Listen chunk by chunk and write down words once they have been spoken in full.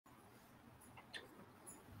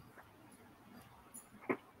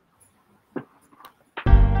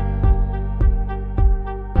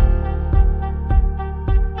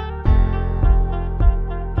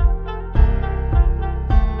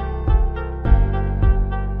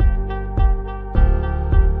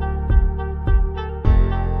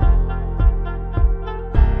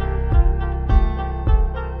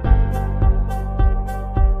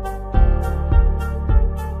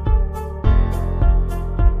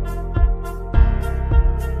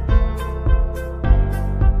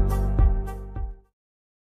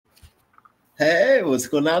what's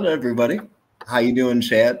going on, everybody? How you doing,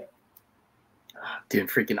 Chad? Doing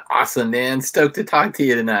freaking awesome, man. Stoked to talk to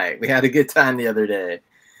you tonight. We had a good time the other day.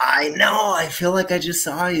 I know. I feel like I just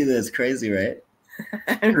saw you. That's crazy, right?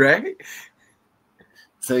 Right?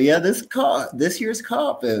 So yeah, this year's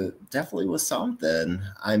cup, it definitely was something.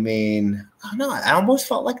 I mean, I don't know. I almost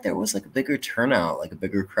felt like there was like a bigger turnout, like a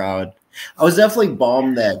bigger crowd. I was definitely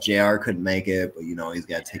bummed that JR couldn't make it, but he's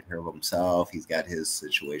got to take care of himself. He's got his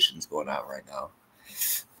situations going on right now.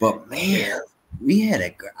 But man, we had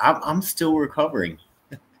a. I'm still recovering.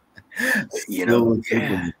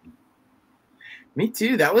 Yeah. Me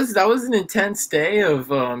too. That was an intense day of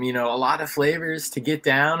a lot of flavors to get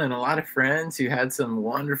down and a lot of friends who had some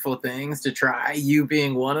wonderful things to try. You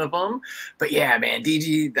being one of them. But yeah, man,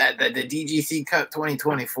 the DGC Cup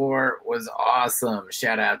 2024 was awesome.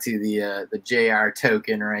 Shout out to the JR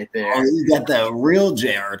token right there. Oh, you got the real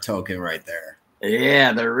JR token right there.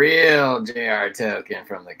 Yeah, the real JR token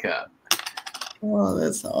from the cup. Oh,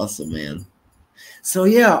 that's awesome, man. So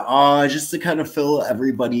yeah, just to kind of fill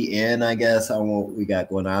everybody in, I guess, on what we got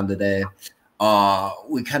going on today.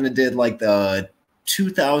 We kind of did like the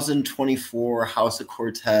 2024 House of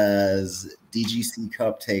Cortez DGC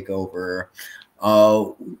Cup takeover.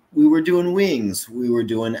 We were doing wings, we were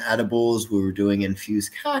doing edibles, we were doing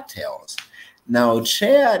infused cocktails. Now,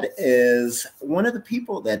 Chad is one of the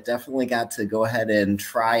people that definitely got to go ahead and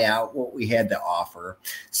try out what we had to offer.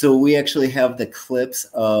 So we actually have the clips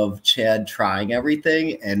of Chad trying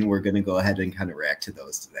everything, and we're going to go ahead and kind of react to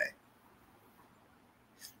those today.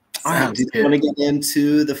 All right, do you want to get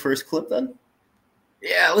into the first clip then?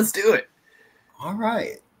 Yeah, let's do it. All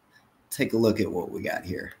right. Take a look at what we got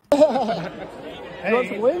here. You want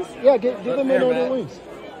some wings? Yeah, give them in on the wings.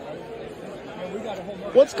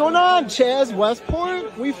 What's going on, Chaz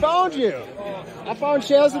Westport? We found you. I found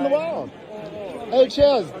Chaz in the wild. Hey,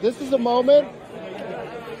 Chaz, this is a moment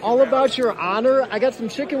all about your honor. I got some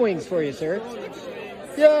chicken wings for you, sir.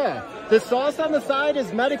 Yeah, the sauce on the side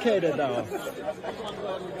is medicated, though.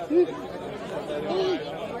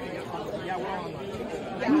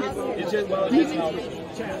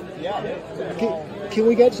 Can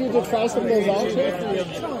we get you to try some of those out,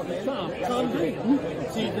 Tom Green.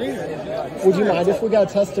 Would you mind if we got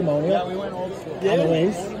a testimonial on the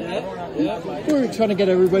wings? Yeah. We're trying to get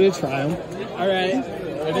everybody to try them. All right.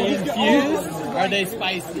 Are they infused? Are they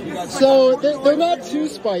spicy? So they're not too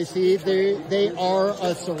spicy. They are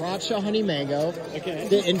a sriracha honey mango. Okay.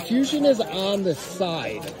 The infusion is on the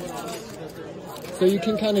side, so you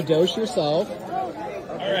can kind of dose yourself.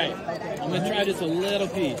 All right. I'm gonna try just a little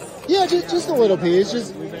piece. Yeah, just a little piece.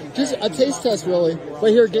 Just a taste test, really.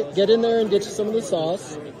 But here, get in there and get you some of the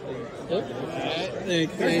sauce. Yep. All right.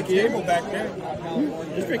 Thank you. Table back there.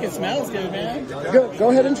 This freaking smells good, man.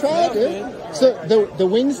 Go ahead and try it, dude. So the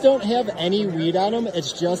wings don't have any weed on them.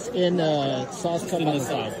 It's just in sauce cup on the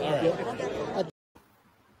sauce. All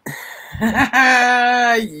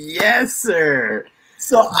right. Yes, sir.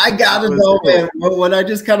 So I gotta know, man, when I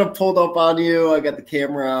just kind of pulled up on you, I got the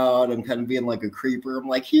camera out, I'm kind of being like a creeper. I'm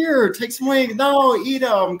like, here, take some wings. No, eat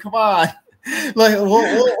them. Come on. Like,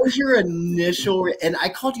 what was your initial? And I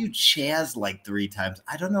called you Chaz like 3 times.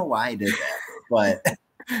 I don't know why I did that, but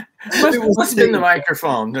must have been the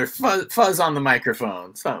microphone. There's fuzz on the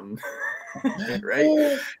microphone. Something,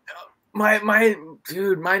 right?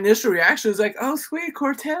 My initial reaction was like, "Oh, sweet,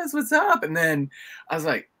 Cortez, what's up?" And then I was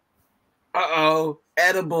like, "Uh-oh,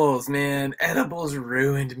 edibles, man. Edibles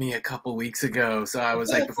ruined me a couple weeks ago." So I was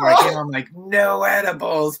like, before I came, I'm like, "No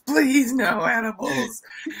edibles, please, no edibles."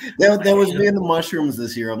 That was me and the mushrooms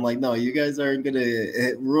this year. I'm like, no, you guys aren't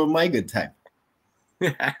gonna ruin my good time.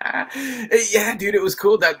 Yeah, dude, it was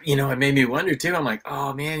cool that it made me wonder too. I'm like,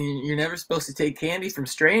 oh man, you're never supposed to take candy from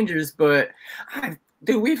strangers, but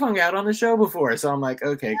dude, we've hung out on the show before, so I'm like,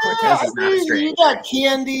 okay, Cortez is not a stranger. You got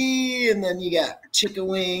candy, and then you got chicken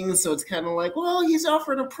wings, so it's kind of like, well, he's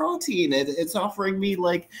offering a protein. It's offering me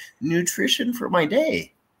like nutrition for my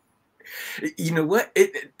day. You know what?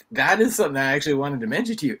 That is something I actually wanted to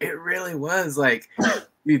mention to you. It really was like,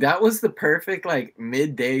 dude, that was the perfect like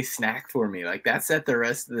midday snack for me. Like that set the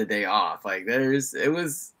rest of the day off. Like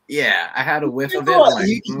yeah, I had a whiff of it. Like,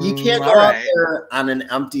 you can't go out there on an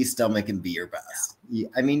empty stomach and be your best.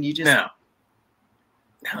 I mean, you just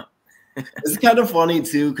no. It's kind of funny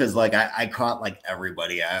too, because like I caught like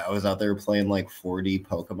everybody. I was out there playing like 40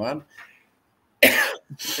 Pokemon.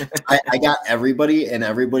 I got everybody, and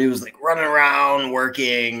everybody was like running around,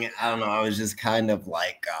 working. I don't know. I was just kind of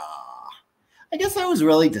like, I guess I was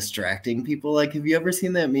really distracting people. Like, have you ever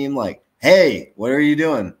seen that meme? Like, hey, what are you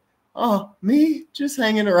doing? Oh, me, just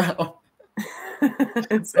hanging around.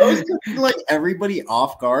 It's I was just, like everybody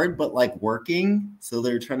off guard, but like working. So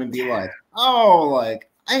they're trying to be like, oh, like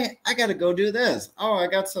I gotta go do this. Oh, I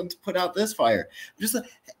got something to put out this fire. Just like,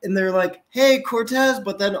 and they're like, hey, Cortez,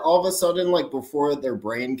 but then all of a sudden, like before their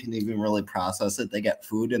brain can even really process it, they get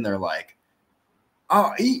food and they're like,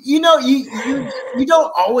 oh, you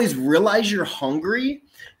don't always realize you're hungry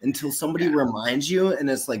until somebody reminds you, and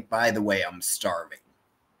it's like, by the way, I'm starving.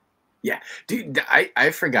 Yeah, dude, I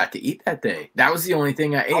forgot to eat that day. That was the only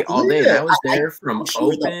thing I ate all day. I was there from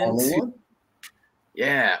open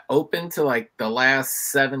open to like the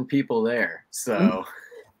last 7 people there. So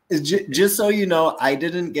just so you know, I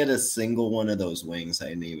didn't get a single one of those wings. I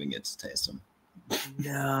didn't even get to taste them.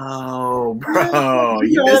 No, bro,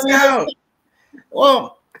 you missed out.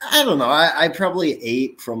 Well, I don't know. I probably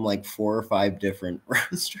ate from like 4 or 5 different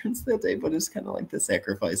restaurants that day, but it's kind of like the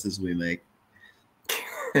sacrifices we make.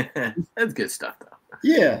 That's good stuff, though.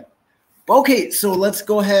 Yeah. Okay, so let's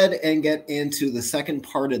go ahead and get into the second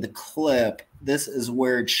part of the clip. This is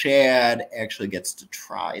where Chad actually gets to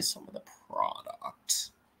try some of the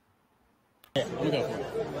product. I'm gonna go for it.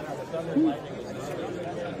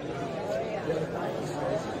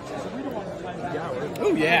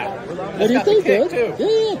 Oh yeah. What do you think, dude?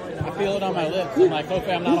 Yeah. I feel it on my lips. I'm like,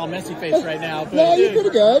 hopefully I'm not all messy face right now. But no, you're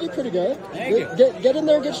pretty good. You're pretty good. Thank you. Get in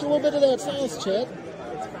there, get you a little bit of that sauce, Chad.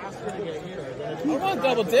 I want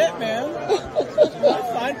double dip, man.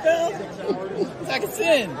 Seinfeld? It's like a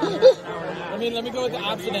sin. Let me go with the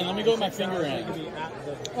option end. Let me go with my finger end.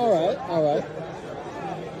 All right.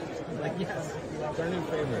 Yes. It's our new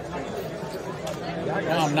favorite.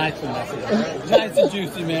 Oh, nice and messy. Nice and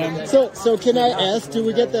juicy, man. So can I ask, do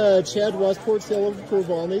we get the Chad Westport seal of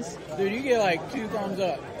approval on these? Dude, you get like 2 thumbs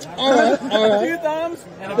up. All right. 2 thumbs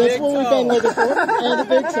and a That's big toe. what we've been looking for. And a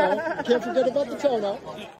big toe. Can't forget about the toe now.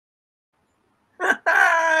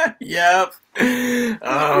 Yep.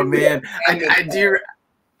 Oh man,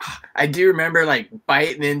 I do remember like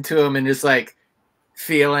biting into them and just like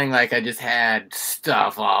feeling like I just had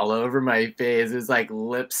stuff all over my face. It was like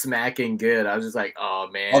lip smacking good. I was just like, oh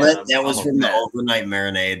man. Oh, that was from the overnight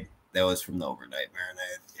marinade. That was from the overnight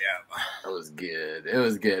marinade. Yeah. It was good. It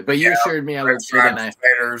was good. But you assured me I looked good, and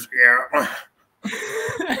yeah.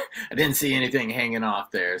 I didn't see anything hanging off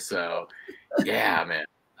there. So yeah, man.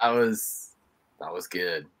 That was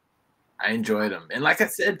good. I enjoyed them. And like I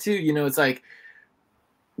said, too, it's like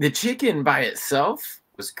the chicken by itself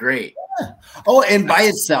was great. Yeah. Oh, and by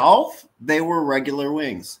itself, they were regular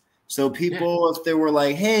wings. So people, if they were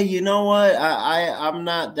like, hey, you know what? I'm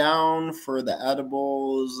not down for the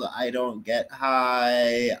edibles. I don't get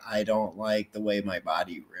high. I don't like the way my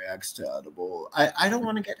body reacts to edible. I don't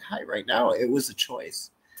want to get high right now. It was a choice.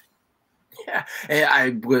 Yeah,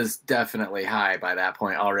 I was definitely high by that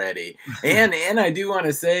point already. And I do want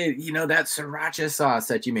to say, that sriracha sauce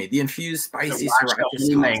that you made, the infused spicy sriracha sauce.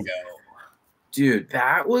 Mango. Dude,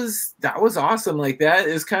 that was awesome. Like that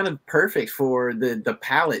is kind of perfect for the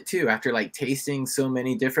palate too. After like tasting so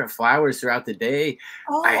many different flours throughout the day,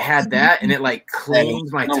 I had that and it like cleaned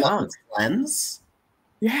my tongue. Cleanse?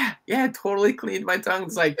 Yeah, it totally cleaned my tongue.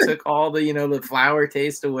 It's like took all the, the flour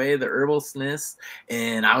taste away, the herbalness,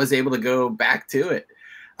 and I was able to go back to it.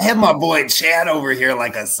 I have my boy Chad over here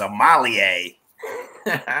like a sommelier.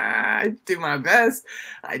 I do my best.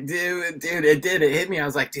 I do, dude. It hit me. I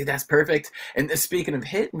was like, dude, that's perfect. And speaking of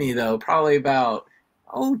hit me though, probably about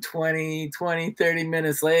 20, 30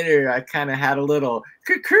 minutes later, I kind of had a little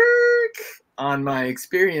kirk on my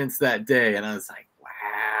experience that day. And I was like,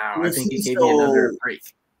 wow, I think he gave me another break.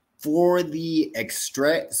 For the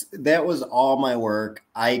extract, that was all my work.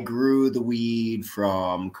 I grew the weed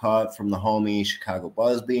cut from the homie Chicago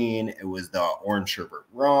Buzzbean. It was the Orange Sherbet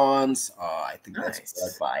Runs. I think that's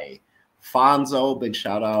led by Fonzo. Big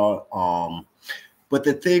shout out. But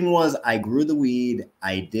the thing was, I grew the weed.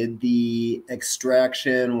 I did the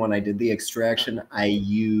extraction. When I did the extraction, I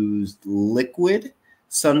used liquid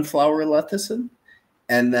sunflower lecithin.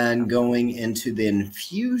 And then going into the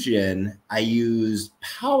infusion, I used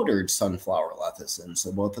powdered sunflower lecithin.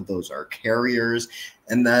 So both of those are carriers.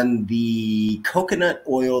 And then the coconut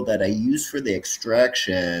oil that I used for the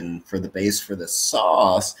extraction, for the base for the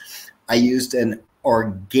sauce, I used an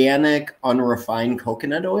organic, unrefined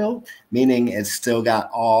coconut oil, meaning it's still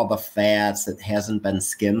got all the fats that hasn't been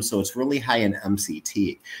skimmed. So it's really high in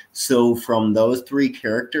MCT. So from those three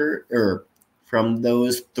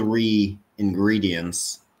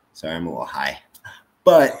ingredients, sorry, I'm a little high,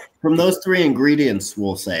 but from those 3 ingredients,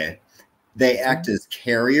 we'll say, they act as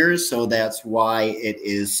carriers, so that's why it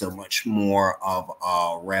is so much more of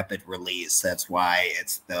a rapid release. That's why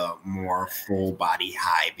it's the more full body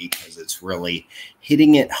high, because it's really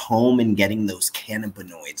hitting it home and getting those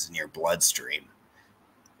cannabinoids in your bloodstream.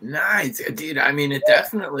 Nice, dude. I mean, it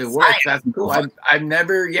definitely works. That's cool. I've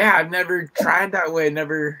never tried that way.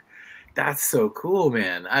 Never. That's so cool,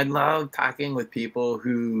 man. I love talking with people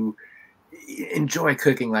who enjoy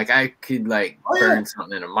cooking. Like I could like burn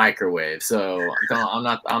something in a microwave. So I'm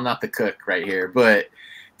not the cook right here, but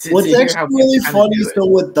what's actually really funny so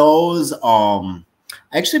with those,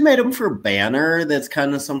 I actually made them for Banner. That's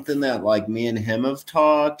kind of something that like me and him have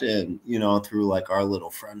talked, and you know, through like our little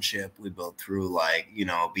friendship we built through like, you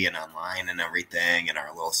know, being online and everything and our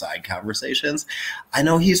little side conversations. I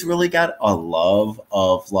know he's really got a love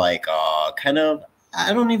of like kind of,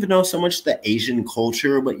 I don't even know so much the Asian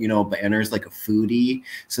culture, but you know, Banner's like a foodie.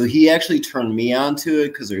 So he actually turned me onto it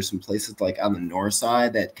because there's some places like on the north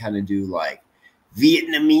side that kind of do like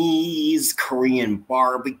Vietnamese, Korean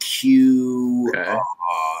barbecue, okay.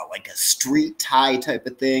 Like a street Thai type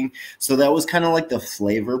of thing. So that was kind of like the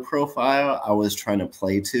flavor profile I was trying to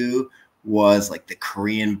play to, was like the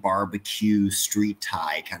Korean barbecue street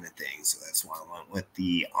Thai kind of thing. So that's why I went with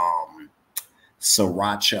the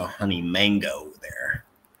Sriracha honey mango there.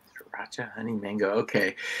 Sriracha honey mango.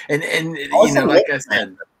 Okay. And you know, like I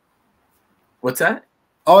said, what's that?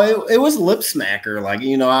 Oh, it was lip smacker. Like,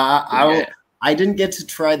 you know, I didn't get to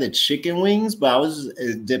try the chicken wings, but I was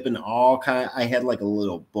dipping all kind of, I had like a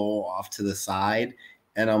little bowl off to the side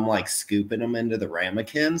and I'm like scooping them into the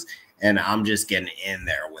ramekins and I'm just getting in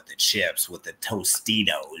there with the chips, with the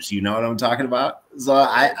Tostitos. You know what I'm talking about? So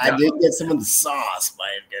I did get some of the sauce, but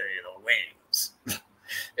I didn't get any of the wings.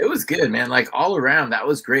 It was good, man. Like all around, that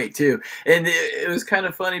was great too. And it was kind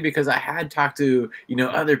of funny because I had talked to, you know,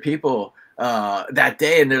 other people that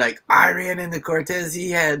day and they're like, I ran into Cortez,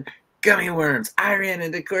 he had gummy worms. I ran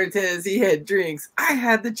into Cortez, he had drinks. I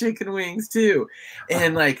had the chicken wings too.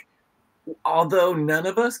 And like, although none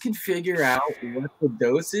of us can figure out what the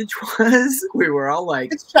dosage was, we were all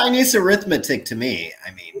like, it's Chinese arithmetic to me.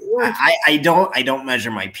 I mean, I don't measure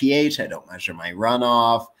my pH, I don't measure my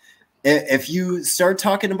runoff. If you start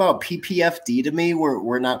talking about PPFD to me,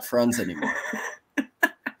 we're not friends anymore.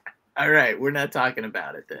 All right, we're not talking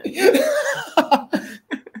about it then.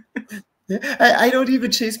 I don't even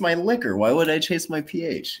chase my liquor. Why would I chase my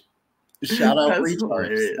pH? Shout out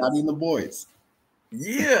retards, studying the boys.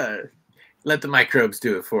 Yeah. Let the microbes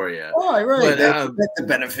do it for you. Oh, right. But, the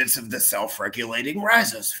benefits of the self-regulating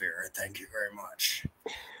rhizosphere. Thank you very much.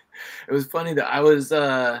 It was funny that I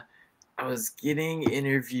was getting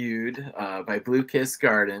interviewed by Blue Kiss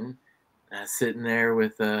Garden, sitting there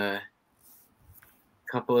with a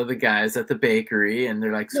couple of the guys at the bakery, and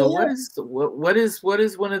they're like, "So what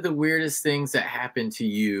is one of the weirdest things that happened to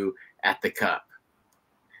you at the Cup?"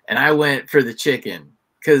 And I went for the chicken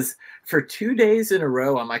because for 2 days in a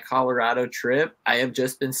row on my Colorado trip, I have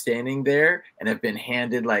just been standing there and have been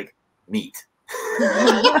handed like meat.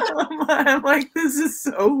 I'm like, this is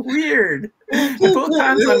so weird. And both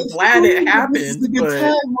times I'm glad it happened.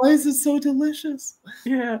 But why is it so delicious?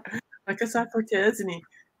 Yeah, like I saw Cortez and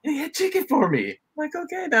he had chicken for me. I'm like,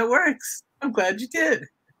 okay, that works. I'm glad you did.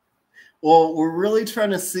 Well, we're really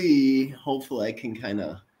trying to see. Hopefully, I can kind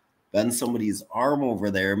of bend somebody's arm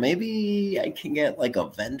over there. Maybe I can get like a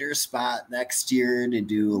vendor spot next year to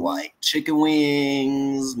do like chicken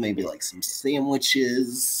wings, maybe like some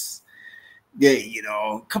sandwiches. Yeah, you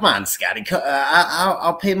know, come on, Scotty.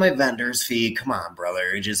 I'll pay my vendor's fee. Come on,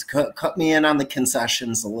 brother. Just cut me in on the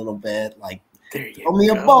concessions a little bit. Like, throw me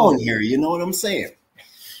a bone here. You know what I'm saying?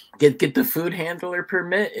 Get the food handler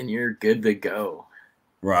permit, and you're good to go.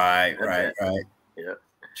 Right. Yeah.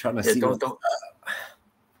 Trying to see. Don't.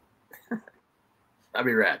 That'd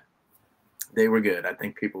be rad. They were good. I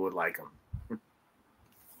think people would like them.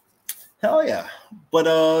 Hell yeah. But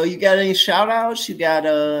you got any shout outs? You got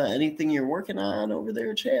anything you're working on over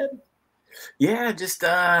there, Chad? Yeah, just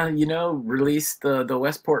released the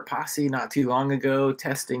Westport Posse not too long ago,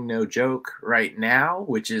 testing No Joke right now,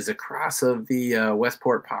 which is a cross of the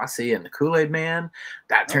Westport Posse and the Kool-Aid Man.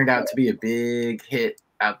 That turned out to be a big hit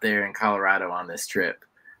out there in Colorado on this trip.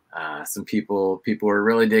 Some people were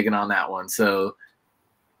really digging on that one. So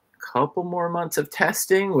couple more months of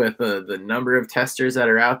testing with the number of testers that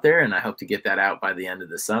are out there, and I hope to get that out by the end of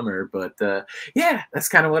the summer. But yeah, that's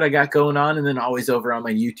kind of what I got going on. And then always over on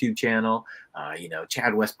my YouTube channel,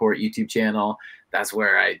 Chad Westport YouTube channel. That's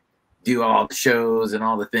where I do all the shows and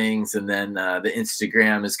all the things. And then the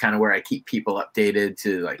Instagram is kind of where I keep people updated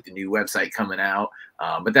to like the new website coming out.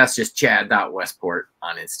 But that's just chad.westport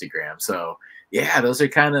on Instagram. So yeah, those are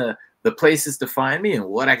kind of the places to find me and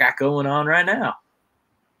what I got going on right now.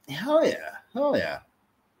 Hell yeah. Hell yeah.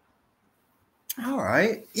 All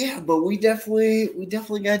right. Yeah, but we definitely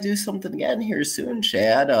got to do something again here soon,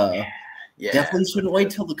 Chad. Yeah. Definitely shouldn't wait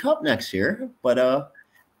till the Cup next year, but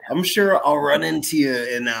I'm sure I'll run into you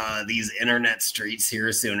in these internet streets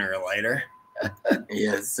here sooner or later.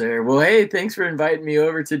 Yes, sir. Well, hey, thanks for inviting me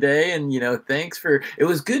over today. And, it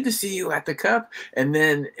was good to see you at the Cup. And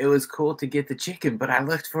then it was cool to get the chicken, but I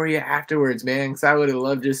looked for you afterwards, man, because I would have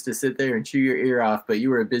loved just to sit there and chew your ear off, but you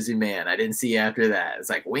were a busy man. I didn't see you after that. It's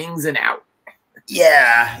like wings and out.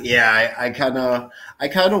 Yeah. I kind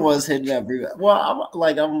of was hitting everywhere. Well,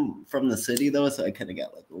 I'm from the city though, so I kind of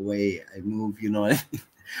got like the way I move, you know what I mean?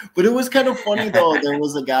 But it was kind of funny though. There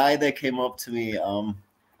was a guy that came up to me.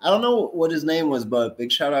 I don't know what his name was, but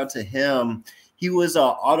big shout out to him. He was an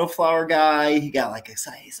autoflower guy. He got like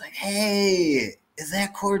excited. He's like, "Hey, is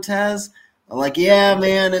that Cortez?" I'm like, "Yeah,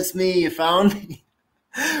 man, it's me. You found me."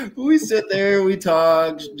 We sit there, we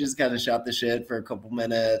talk, just kind of shot the shit for a couple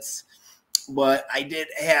minutes. But I did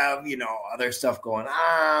have, other stuff going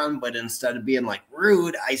on. But instead of being like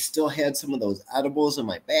rude, I still had some of those edibles in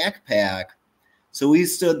my backpack. So we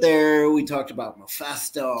stood there, we talked about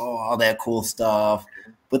Mephisto, all that cool stuff.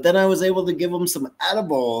 But then I was able to give him some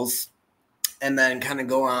edibles and then kind of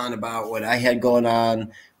go on about what I had going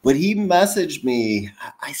on. But he messaged me.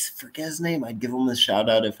 I forget his name. I'd give him a shout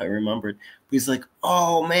out if I remembered. But he's like,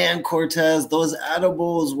 "Oh, man, Cortez, those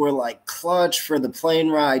edibles were like clutch for the plane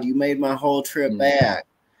ride. You made my whole trip back."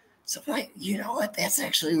 So I'm like, you know what? That's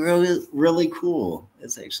actually really, really cool.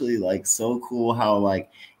 It's actually like so cool how like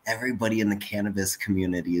everybody in the cannabis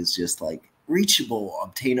community is just like reachable,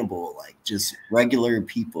 obtainable, like just regular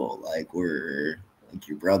people. Like we're like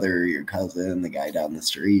your brother, your cousin, the guy down the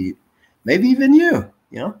street, maybe even you,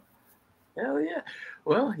 Hell yeah.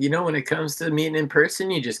 Well, when it comes to meeting in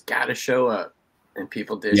person, you just got to show up, and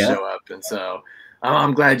people did show up. And so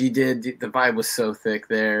I'm glad you did. The vibe was so thick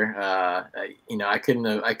there. I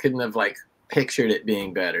couldn't have like pictured it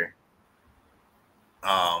being better.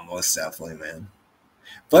 Oh, most definitely, man.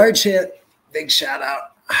 But Chip, big shout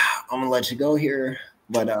out. I'm gonna let you go here,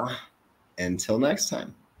 but until next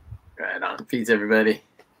time. Right on. Peace, everybody.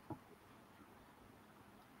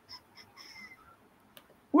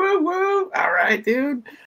 Woo woo. All right, dude.